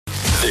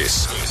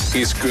This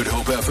is Good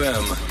Hope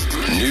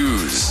FM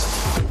News.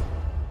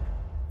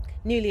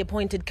 Newly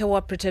appointed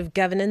Cooperative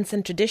Governance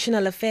and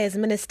Traditional Affairs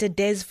Minister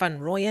Des van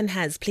Rooyen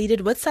has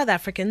pleaded with South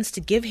Africans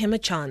to give him a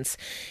chance.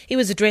 He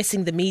was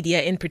addressing the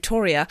media in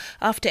Pretoria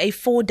after a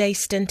 4-day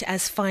stint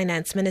as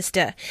Finance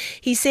Minister.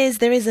 He says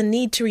there is a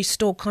need to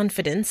restore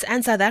confidence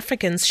and South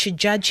Africans should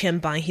judge him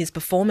by his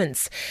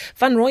performance.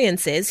 Van Rooyen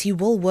says he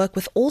will work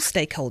with all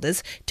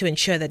stakeholders to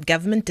ensure that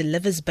government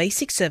delivers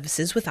basic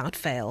services without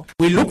fail.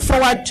 We look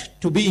forward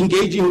to be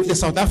engaging with the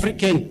South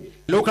African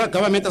Local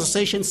Government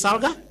Association,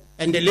 SALGA,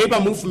 and the labour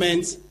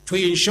movements to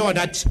ensure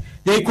that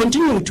they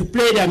continue to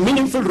play their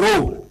meaningful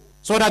role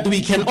so that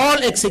we can all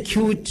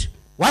execute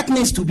what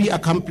needs to be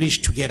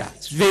accomplished together.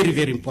 It's very,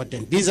 very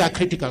important. These are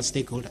critical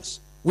stakeholders.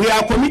 We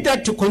are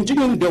committed to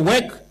continuing the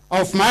work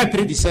of my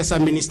predecessor,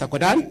 Minister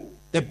Kodan.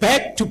 The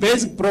Back to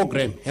Basic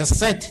program has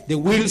set the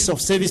wheels of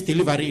service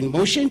delivery in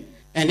motion,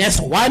 and as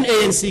one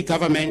ANC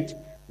government,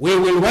 we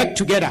will work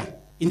together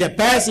in the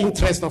best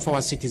interest of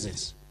our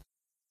citizens.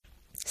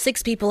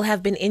 6 people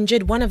have been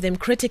injured, one of them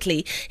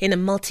critically, in a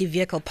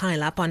multi-vehicle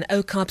pile-up on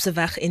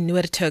Oudtshoornweg in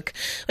Noordhoek.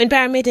 When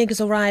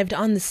paramedics arrived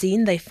on the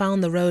scene, they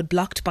found the road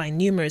blocked by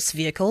numerous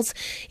vehicles.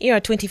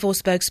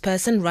 ER24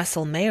 spokesperson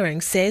Russell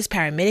Meyering says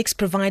paramedics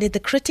provided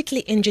the critically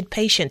injured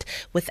patient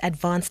with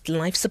advanced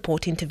life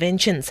support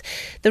interventions.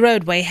 The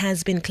roadway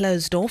has been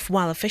closed off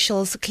while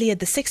officials cleared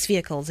the 6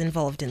 vehicles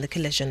involved in the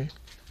collision.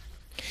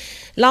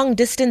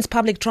 Long-distance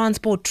public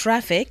transport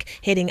traffic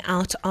heading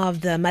out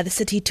of the mother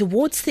city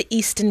towards the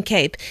Eastern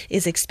Cape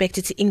is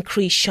expected to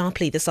increase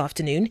sharply this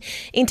afternoon.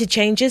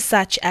 Interchanges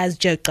such as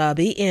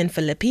Jogabi and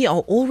Philippi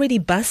are already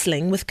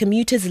bustling, with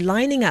commuters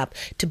lining up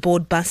to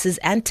board buses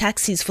and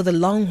taxis for the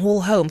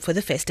long-haul home for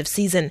the festive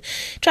season.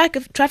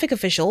 Traffic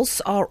officials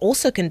are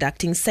also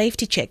conducting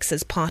safety checks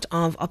as part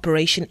of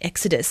Operation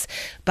Exodus.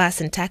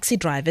 Bus and taxi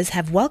drivers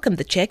have welcomed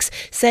the checks,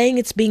 saying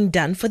it's being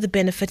done for the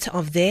benefit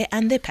of their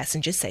and their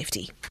passengers'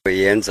 safety.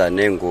 This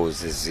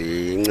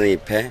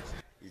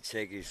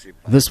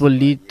will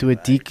lead to a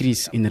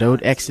decrease in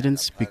road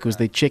accidents because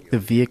they check the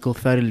vehicle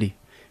thoroughly,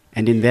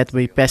 and in that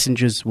way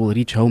passengers will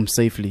reach home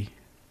safely.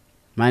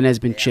 Mine has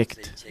been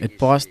checked. It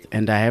passed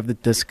and I have the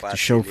disc to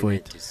show for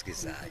it.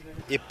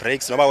 The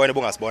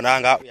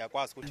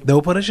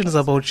operation is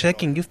about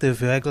checking if the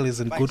vehicle is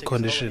in good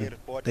condition.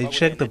 They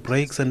check the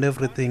brakes and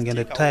everything, and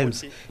at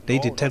times they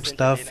detect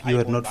stuff you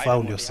had not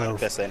found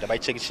yourself.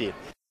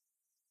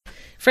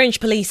 French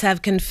police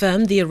have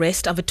confirmed the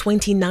arrest of a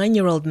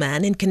 29-year-old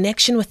man in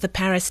connection with the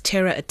Paris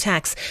terror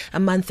attacks a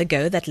month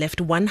ago that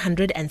left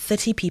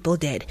 130 people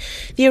dead.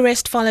 The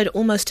arrest followed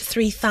almost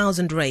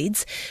 3,000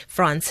 raids.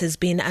 France has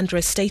been under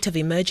a state of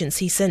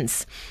emergency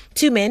since.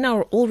 2 men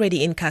are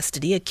already in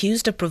custody,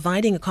 accused of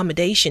providing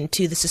accommodation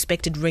to the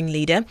suspected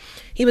ringleader.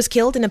 He was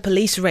killed in a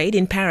police raid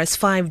in Paris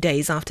 5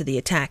 days after the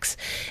attacks.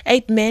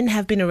 8 men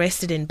have been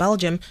arrested in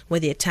Belgium, where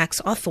the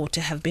attacks are thought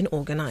to have been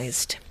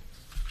organized.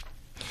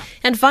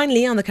 And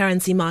finally, on the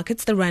currency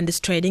markets, the rand is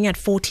trading at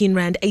 14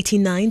 rand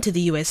 89 to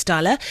the US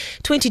dollar,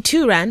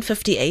 22 rand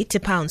 58 to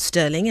pound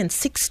sterling, and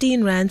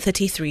 16 rand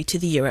 33 to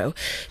the euro.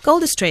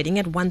 Gold is trading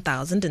at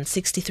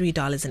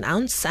 $1,063 an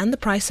ounce, and the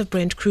price of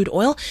Brent crude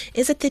oil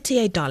is at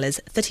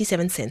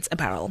 $38.37 a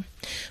barrel.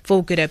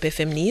 For Good Hope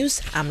FM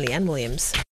News, I'm Leanne Williams.